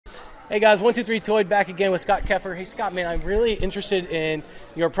Hey guys, 123 Toy back again with Scott Keffer. Hey Scott, man, I'm really interested in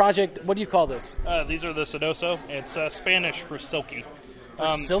your project. What do you call this? These are the Sedoso. It's Spanish for silky.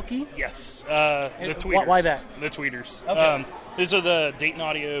 Silky? Yes. The tweeters. Why that? The tweeters. Okay. These are the Dayton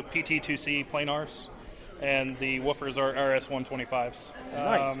Audio PT2C planars, and the woofers are RS125s.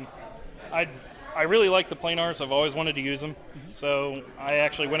 Nice. I really like the planars. I've always wanted to use them, so I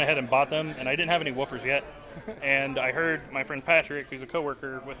actually went ahead and bought them, and I didn't have any woofers yet. And I heard my friend Patrick, who's a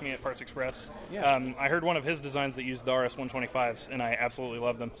coworker with me at Parts Express, I heard one of his designs that used the RS125s, and I absolutely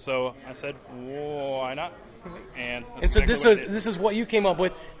love them. So I said, why not? And so this is what you came up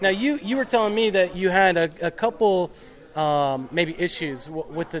with. Now, you were telling me that you had a couple maybe issues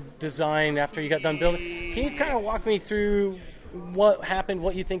with the design after you got done building. Can you kind of walk me through what happened,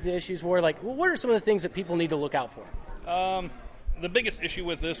 what you think the issues were? Like, what are some of the things that people need to look out for? The biggest issue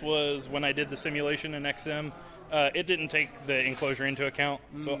with this was when I did the simulation in XM, it didn't take the enclosure into account.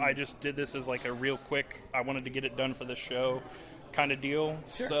 So I just did this as like a real quick, I wanted to get it done for the show kind of deal.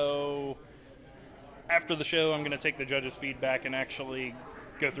 Sure. So after the show, I'm going to take the judges' feedback and actually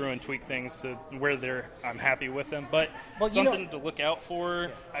go through and tweak things to where I'm happy with them. But something to look out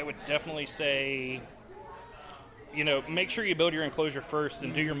for, I would definitely say, make sure you build your enclosure first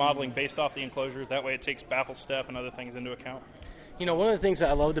and do your modeling based off the enclosure. That way it takes baffle step and other things into account. One of the things that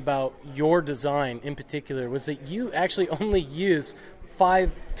I loved about your design in particular was that you actually only use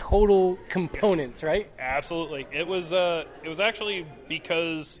 5 total components, right? Absolutely. It was actually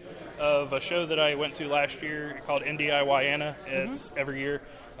because of a show that I went to last year called NDIYana. It's every year.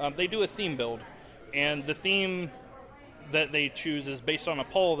 They do a theme build, and the theme that they choose is based on a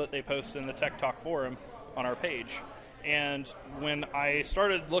poll that they post in the Tech Talk forum on our page. And when I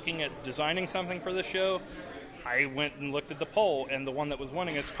started looking at designing something for the show, I went and looked at the poll, and the one that was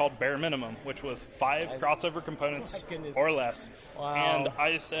winning is called Bare Minimum, which was 5 crossover components or less. Wow. And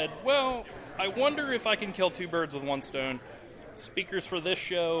I said, well, I wonder if I can kill 2 birds with 1 stone. Speakers for this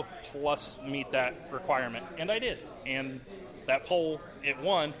show plus meet that requirement. And I did. And that poll, it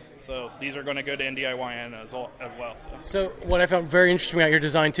won. So these are going to go to NDIYN as well. So what I found very interesting about your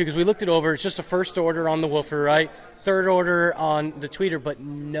design, too, because we looked it over, it's just a first order on the woofer, right? Third order on the tweeter, but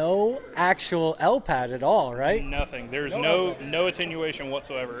no actual L-pad at all, right? Nothing. There's no attenuation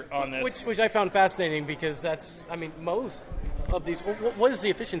whatsoever on this. Which I found fascinating because that's, most of these. What is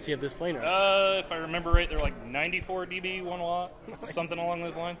the efficiency of this planar? If I remember right, they're like 94 dB 1 watt, something along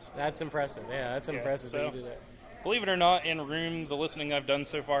those lines. That's impressive. Yeah, that's impressive that you do that. Believe it or not, in room, the listening I've done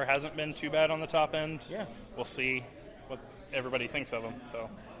so far hasn't been too bad on the top end. Yeah. We'll see what everybody thinks of them. So,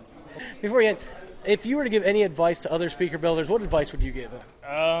 before you end, if you were to give any advice to other speaker builders, what advice would you give?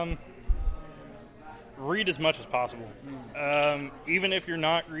 Read as much as possible. Even if you're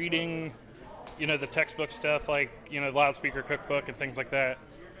not reading, the textbook stuff like, loudspeaker cookbook and things like that,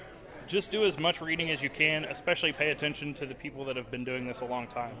 just do as much reading as you can, especially pay attention to the people that have been doing this a long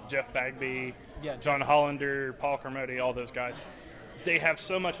time. Jeff Bagby, John Hollander, Paul Carmody, all those guys. They have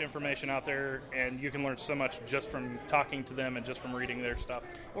so much information out there, and you can learn so much just from talking to them and just from reading their stuff.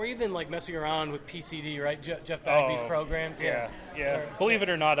 Or even like messing around with PCD, right? Jeff Bagby's program. Yeah. Believe it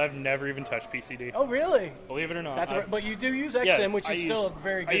or not, I've never even touched PCD. Oh, really? Believe it or not. But you do use XM, which is still a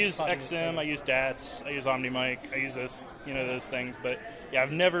very good. I use XM, I use DATs, I use OmniMic, I use those, those things. But yeah,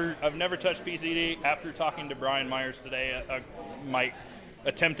 I've never touched PCD. After talking to Brian Myers today, I might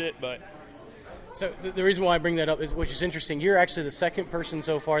attempt it, but. So the reason why I bring that up is, which is interesting, you're actually the second person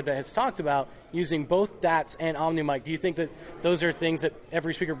so far that has talked about using both DATs and OmniMic. Do you think that those are things that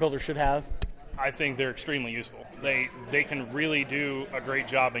every speaker builder should have? I think they're extremely useful. They can really do a great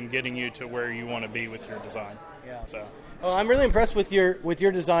job in getting you to where you want to be with your design. Yeah. So. Well, I'm really impressed with your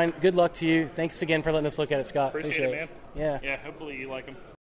design. Good luck to you. Thanks again for letting us look at it, Scott. Appreciate it, man. Yeah. Yeah, hopefully you like them.